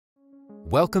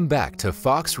Welcome back to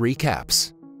Fox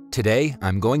Recaps. Today,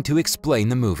 I'm going to explain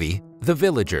the movie The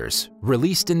Villagers,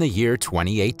 released in the year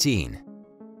 2018.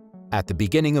 At the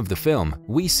beginning of the film,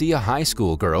 we see a high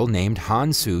school girl named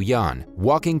Han Soo-yeon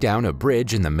walking down a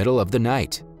bridge in the middle of the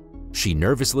night. She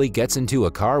nervously gets into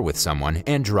a car with someone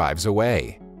and drives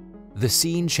away. The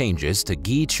scene changes to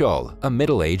Gi Chol, a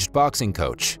middle-aged boxing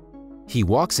coach. He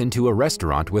walks into a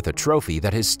restaurant with a trophy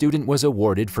that his student was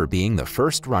awarded for being the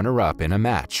first runner-up in a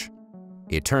match.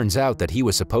 It turns out that he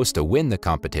was supposed to win the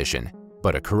competition,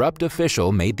 but a corrupt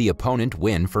official made the opponent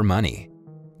win for money.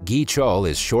 Gi Chol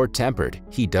is short-tempered.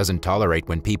 He doesn't tolerate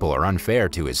when people are unfair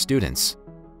to his students.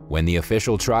 When the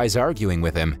official tries arguing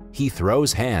with him, he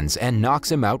throws hands and knocks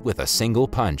him out with a single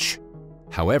punch.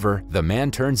 However, the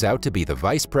man turns out to be the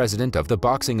vice president of the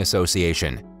Boxing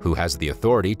Association, who has the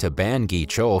authority to ban Gi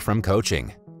Chol from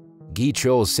coaching. Gi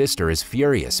Chol's sister is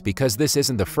furious because this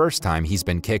isn't the first time he's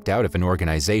been kicked out of an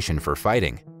organization for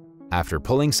fighting. After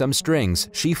pulling some strings,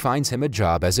 she finds him a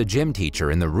job as a gym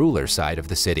teacher in the ruler side of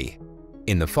the city.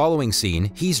 In the following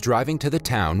scene, he's driving to the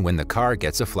town when the car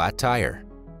gets a flat tire.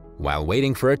 While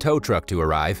waiting for a tow truck to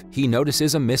arrive, he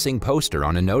notices a missing poster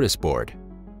on a notice board.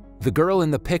 The girl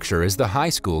in the picture is the high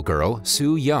school girl,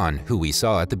 Soo-yeon, who we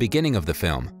saw at the beginning of the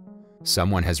film.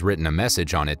 Someone has written a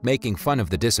message on it making fun of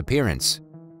the disappearance.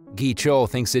 Gi Chol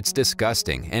thinks it's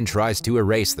disgusting and tries to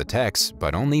erase the text,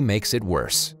 but only makes it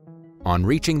worse. On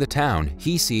reaching the town,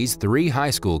 he sees 3 high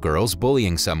school girls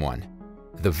bullying someone.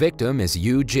 The victim is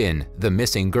Yoo Jin, the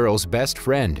missing girl's best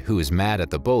friend, who is mad at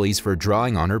the bullies for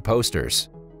drawing on her posters.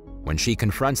 When she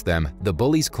confronts them, the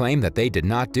bullies claim that they did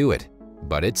not do it,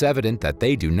 but it's evident that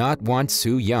they do not want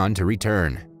Soo-yeon to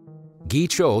return. Gi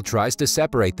Chol tries to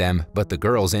separate them, but the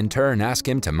girls in turn ask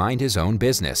him to mind his own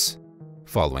business.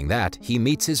 Following that, he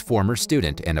meets his former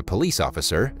student and a police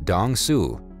officer, Dong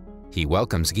Soo. He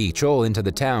welcomes Gi Chol into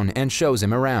the town and shows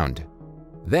him around.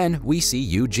 Then we see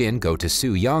Yoo Jin go to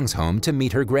Soo-yeon's home to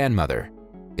meet her grandmother.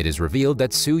 It is revealed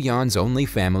that Soo-yeon's only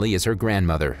family is her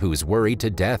grandmother, who is worried to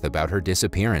death about her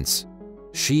disappearance.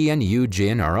 She and Yoo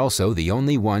Jin are also the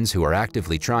only ones who are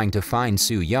actively trying to find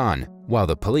Soo-yeon, while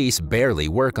the police barely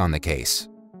work on the case.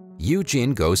 Yoo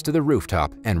Jin goes to the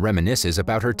rooftop and reminisces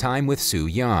about her time with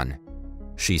Soo-yeon.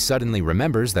 She suddenly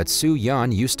remembers that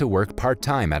Soo-yeon used to work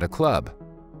part-time at a club.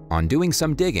 On doing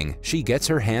some digging, she gets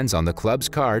her hands on the club's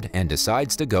card and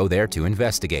decides to go there to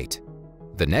investigate.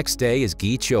 The next day is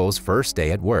Gi Chol's first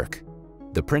day at work.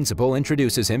 The principal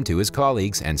introduces him to his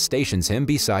colleagues and stations him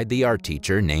beside the art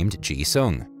teacher named Ji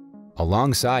Sung.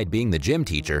 Alongside being the gym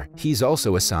teacher, he's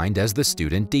also assigned as the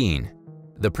student dean.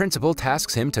 The principal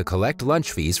tasks him to collect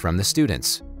lunch fees from the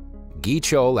students. Gi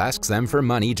Chol asks them for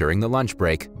money during the lunch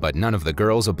break, but none of the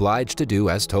girls oblige to do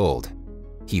as told.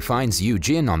 He finds Yoo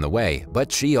Jin on the way,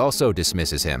 but she also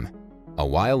dismisses him. A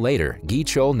while later, Gi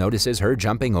Chol notices her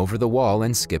jumping over the wall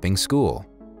and skipping school.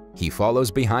 He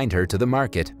follows behind her to the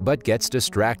market, but gets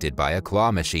distracted by a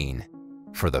claw machine.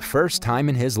 For the first time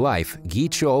in his life, Gi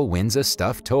Chol wins a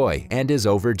stuffed toy and is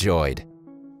overjoyed.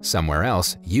 Somewhere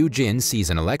else, Yoo Jin sees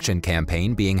an election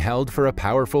campaign being held for a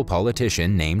powerful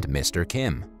politician named Mr.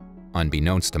 Kim.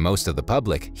 Unbeknownst to most of the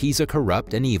public, he's a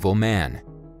corrupt and evil man.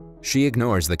 She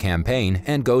ignores the campaign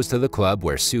and goes to the club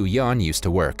where Soo-yeon used to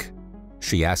work.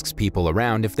 She asks people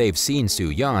around if they've seen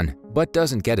Soo-yeon, but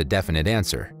doesn't get a definite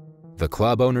answer. The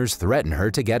club owners threaten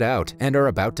her to get out and are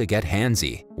about to get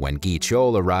handsy when Gi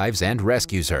Chol arrives and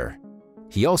rescues her.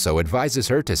 He also advises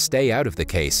her to stay out of the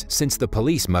case since the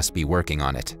police must be working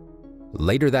on it.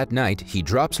 Later that night, he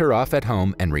drops her off at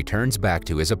home and returns back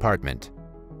to his apartment.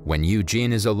 When Yoo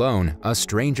Jin is alone, a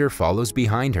stranger follows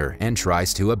behind her and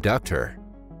tries to abduct her.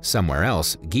 Somewhere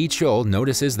else, Gi Chol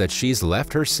notices that she's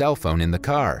left her cell phone in the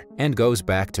car and goes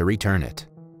back to return it.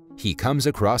 He comes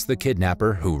across the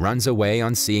kidnapper, who runs away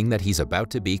on seeing that he's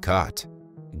about to be caught.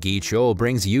 Gi Chol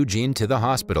brings Yoo Jin to the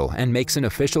hospital and makes an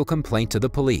official complaint to the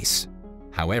police.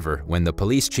 However, when the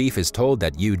police chief is told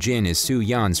that Yoo Jin is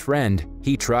Soo-yeon's friend,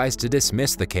 he tries to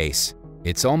dismiss the case.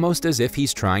 It's almost as if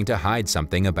he's trying to hide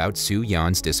something about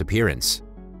Soo-yeon's disappearance.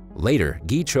 Later,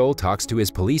 Gi Chol talks to his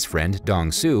police friend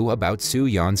Dong Soo about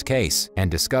Soo-yeon's case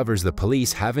and discovers the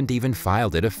police haven't even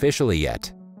filed it officially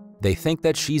yet. They think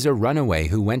that she's a runaway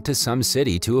who went to some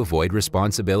city to avoid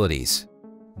responsibilities.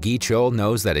 Gi Chol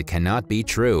knows that it cannot be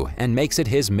true and makes it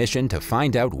his mission to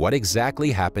find out what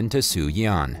exactly happened to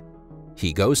Soo-yeon.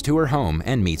 He goes to her home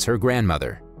and meets her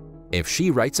grandmother. If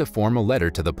she writes a formal letter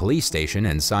to the police station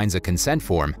and signs a consent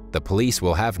form, the police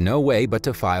will have no way but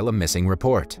to file a missing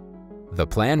report. The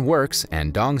plan works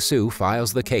and Dong Soo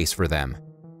files the case for them.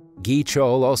 Gi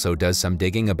Chol also does some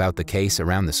digging about the case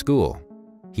around the school.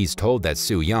 He's told that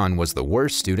Soo-yeon was the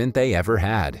worst student they ever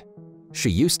had. She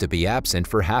used to be absent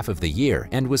for half of the year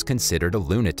and was considered a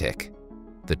lunatic.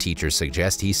 The teachers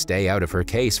suggest he stay out of her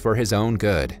case for his own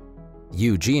good.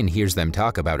 Yoo-jin hears them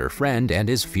talk about her friend and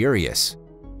is furious.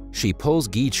 She pulls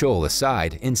Gi-chol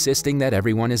aside, insisting that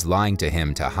everyone is lying to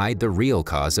him to hide the real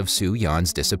cause of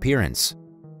Soo-yeon's disappearance.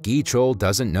 Gi-chol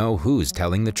doesn't know who's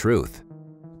telling the truth.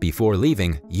 Before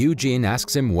leaving, Yoo-jin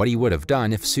asks him what he would have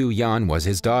done if Soo-yeon was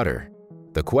his daughter.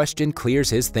 The question clears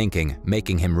his thinking,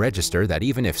 making him register that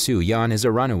even if Soo-yeon is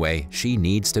a runaway, she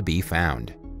needs to be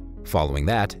found. Following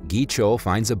that, Gi-chol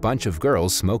finds a bunch of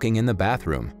girls smoking in the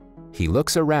bathroom. He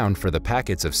looks around for the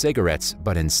packets of cigarettes,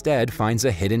 but instead finds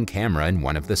a hidden camera in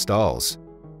one of the stalls.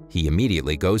 He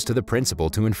immediately goes to the principal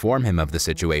to inform him of the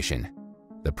situation.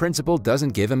 The principal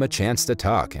doesn't give him a chance to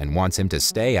talk and wants him to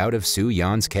stay out of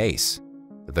Soo-yeon's case.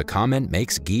 The comment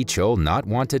makes Gi-chol not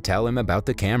want to tell him about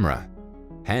the camera.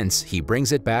 Hence, he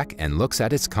brings it back and looks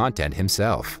at its content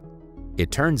himself.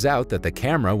 It turns out that the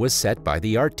camera was set by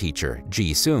the art teacher,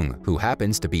 Ji-sung, who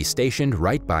happens to be stationed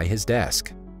right by his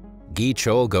desk.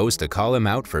 Gi-chol goes to call him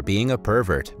out for being a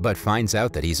pervert, but finds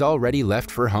out that he's already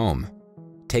left for home.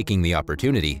 Taking the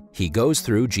opportunity, he goes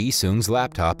through Ji-sung's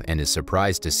laptop and is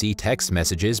surprised to see text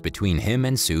messages between him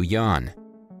and Soo-yeon.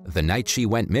 The night she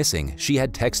went missing, she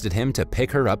had texted him to pick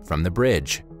her up from the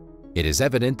bridge. It is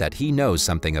evident that he knows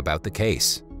something about the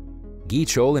case.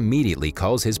 Gi-chol immediately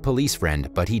calls his police friend,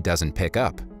 but he doesn't pick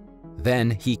up.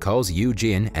 Then he calls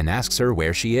Yoo-jin and asks her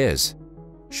where she is.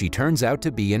 She turns out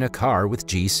to be in a car with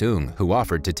Ji-sung, who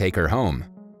offered to take her home.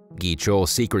 Gi-chol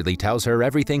secretly tells her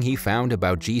everything he found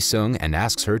about Ji-sung and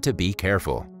asks her to be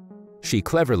careful. She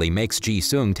cleverly makes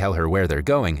Ji-sung tell her where they're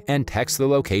going and texts the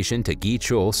location to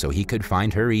Gi-chol so he could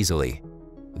find her easily.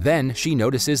 Then she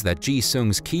notices that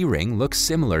Ji-sung's keyring looks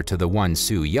similar to the one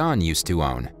Soo-yeon used to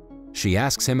own. She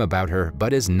asks him about her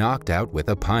but is knocked out with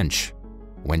a punch.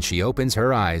 When she opens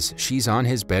her eyes, she's on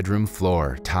his bedroom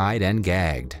floor, tied and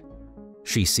gagged.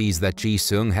 She sees that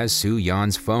Ji-sung has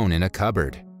Soo-yeon's phone in a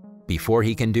cupboard. Before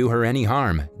he can do her any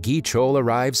harm, Gi-chol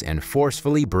arrives and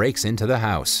forcefully breaks into the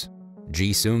house.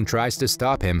 Ji-sung tries to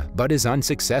stop him but is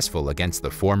unsuccessful against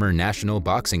the former national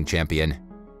boxing champion.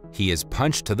 He is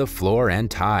punched to the floor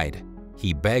and tied.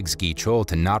 He begs Gi-chol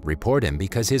to not report him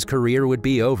because his career would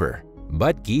be over,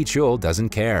 but Gi-chol doesn't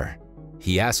care.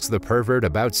 He asks the pervert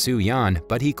about Soo-yeon,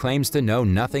 but he claims to know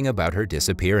nothing about her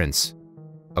disappearance.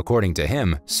 According to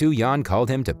him, Soo-yeon called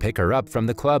him to pick her up from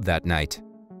the club that night.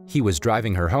 He was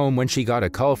driving her home when she got a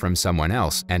call from someone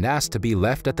else and asked to be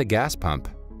left at the gas pump.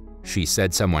 She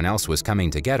said someone else was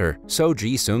coming to get her, so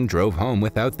Ji-sung drove home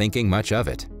without thinking much of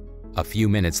it. A few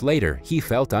minutes later, he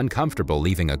felt uncomfortable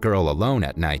leaving a girl alone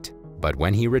at night, but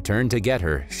when he returned to get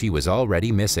her, she was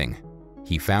already missing.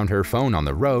 He found her phone on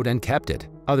the road and kept it.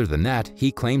 Other than that,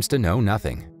 he claims to know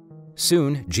nothing.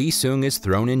 Soon, Ji-sung is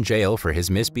thrown in jail for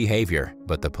his misbehavior,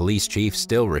 but the police chief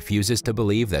still refuses to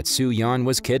believe that Soo-yeon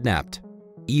was kidnapped.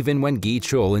 Even when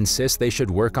Gi-chol insists they should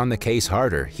work on the case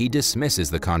harder, he dismisses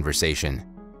the conversation.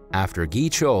 After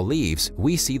Gi-chol leaves,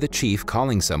 we see the chief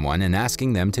calling someone and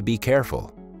asking them to be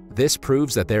careful. This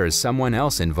proves that there is someone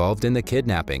else involved in the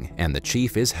kidnapping, and the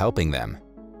chief is helping them.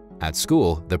 At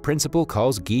school, the principal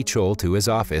calls Gi-chol to his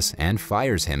office and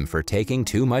fires him for taking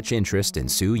too much interest in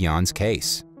Soo-yeon's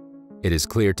case. It is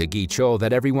clear to Gi-chol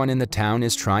that everyone in the town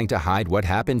is trying to hide what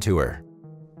happened to her.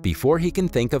 Before he can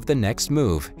think of the next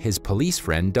move, his police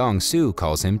friend Dong-soo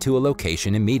calls him to a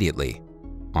location immediately.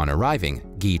 On arriving,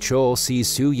 Gi-chol sees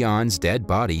Soo-yeon's dead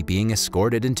body being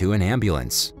escorted into an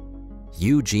ambulance.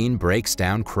 Yoo-jin breaks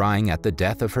down crying at the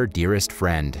death of her dearest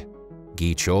friend.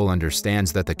 Gi-chol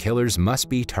understands that the killers must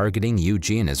be targeting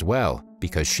Yoo-jin as well,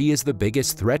 because she is the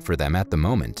biggest threat for them at the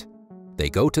moment. They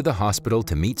go to the hospital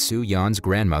to meet Soo-yeon's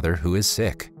grandmother, who is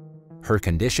sick. Her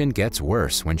condition gets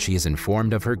worse when she is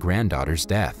informed of her granddaughter's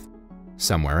death.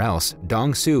 Somewhere else,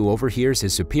 Dong-soo overhears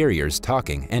his superiors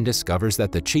talking and discovers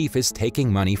that the chief is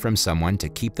taking money from someone to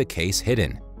keep the case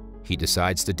hidden. He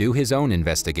decides to do his own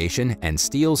investigation and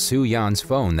steals Soo-yeon's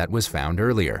phone that was found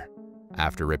earlier.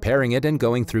 After repairing it and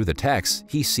going through the texts,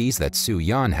 he sees that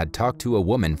Soo-yeon had talked to a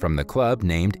woman from the club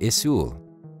named Isul.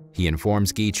 He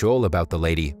informs Gi-chol about the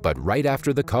lady, but right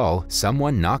after the call,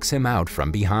 someone knocks him out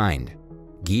from behind.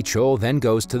 Gi-chol then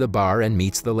goes to the bar and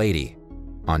meets the lady.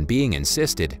 On being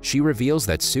insisted, she reveals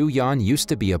that Soo-yeon used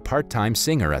to be a part-time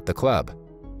singer at the club.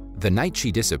 The night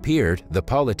she disappeared, the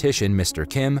politician Mr.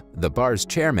 Kim, the bar's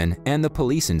chairman, and the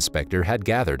police inspector had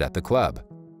gathered at the club.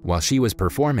 While she was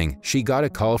performing, she got a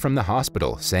call from the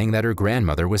hospital saying that her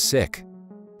grandmother was sick.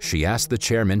 She asked the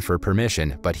chairman for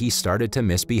permission, but he started to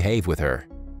misbehave with her.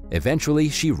 Eventually,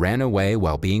 she ran away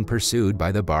while being pursued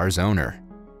by the bar's owner.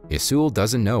 Isul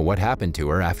doesn't know what happened to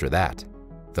her after that.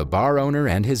 The bar owner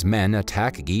and his men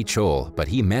attack Gi Chul, but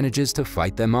he manages to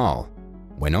fight them all.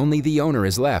 When only the owner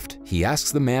is left, he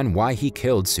asks the man why he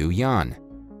killed Su Yan.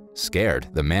 Scared,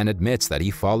 the man admits that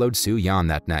he followed Su Yan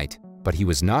that night, but he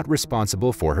was not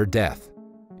responsible for her death.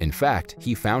 In fact,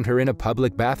 he found her in a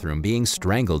public bathroom being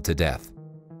strangled to death.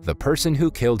 The person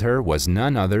who killed her was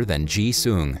none other than Ji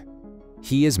Sung.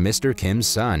 He is Mr. Kim's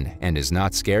son and is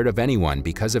not scared of anyone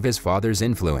because of his father's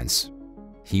influence.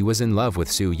 He was in love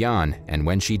with Su Yan, and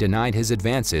when she denied his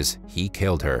advances, he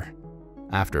killed her.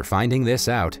 After finding this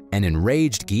out, an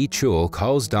enraged Gi Chul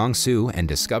calls Dong Su and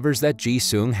discovers that Ji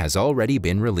Sung has already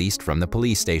been released from the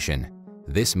police station.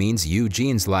 This means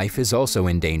Eugene's life is also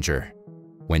in danger.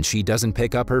 When she doesn't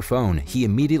pick up her phone, he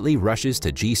immediately rushes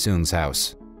to Ji Sung's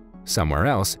house. Somewhere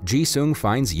else, Ji Sung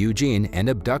finds Eugene and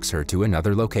abducts her to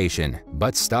another location,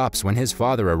 but stops when his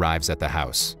father arrives at the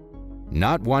house.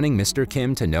 Not wanting Mr.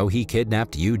 Kim to know he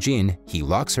kidnapped Eugene, he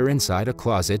locks her inside a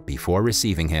closet before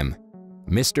receiving him.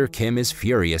 Mr. Kim is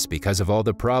furious because of all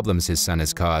the problems his son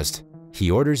has caused. He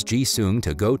orders Ji Sung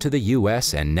to go to the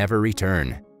US and never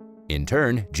return. In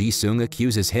turn, Ji Sung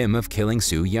accuses him of killing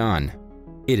Su Yan.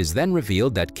 It is then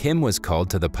revealed that Kim was called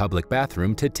to the public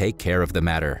bathroom to take care of the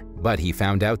matter, but he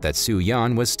found out that Su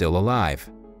Yan was still alive.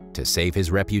 To save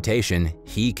his reputation,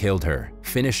 he killed her,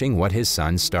 finishing what his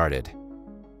son started.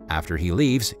 After he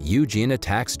leaves, Eugene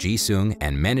attacks Ji Sung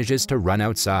and manages to run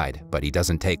outside, but he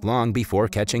doesn't take long before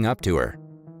catching up to her.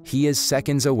 He is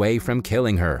seconds away from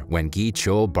killing her when Gi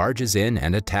Chul barges in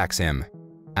and attacks him.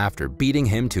 After beating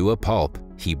him to a pulp,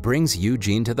 he brings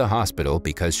Eugene to the hospital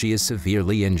because she is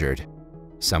severely injured.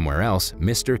 Somewhere else,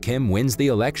 Mr. Kim wins the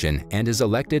election and is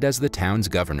elected as the town's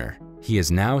governor. He is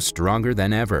now stronger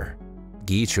than ever.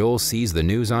 Gi Chul sees the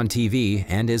news on TV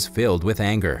and is filled with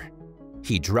anger.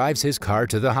 He drives his car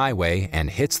to the highway and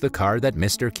hits the car that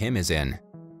Mr. Kim is in.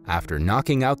 After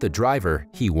knocking out the driver,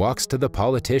 he walks to the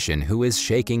politician who is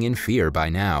shaking in fear by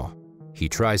now. He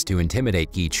tries to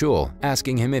intimidate Gi Chul,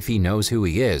 asking him if he knows who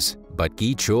he is, but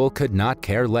Gi Chul could not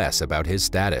care less about his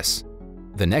status.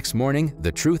 The next morning,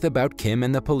 the truth about Kim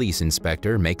and the police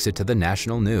inspector makes it to the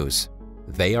national news.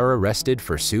 They are arrested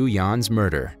for Su Yan's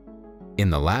murder. In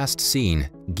the last scene,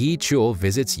 Gi Chul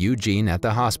visits Eugene at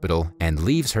the hospital and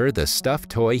leaves her the stuffed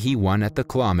toy he won at the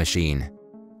claw machine.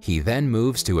 He then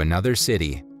moves to another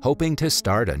city, hoping to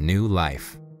start a new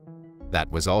life. That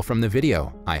was all from the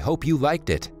video. I hope you liked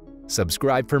it.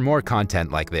 Subscribe for more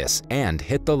content like this and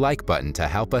hit the like button to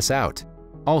help us out.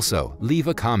 Also, leave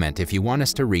a comment if you want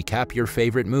us to recap your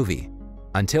favorite movie.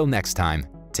 Until next time,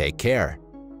 take care.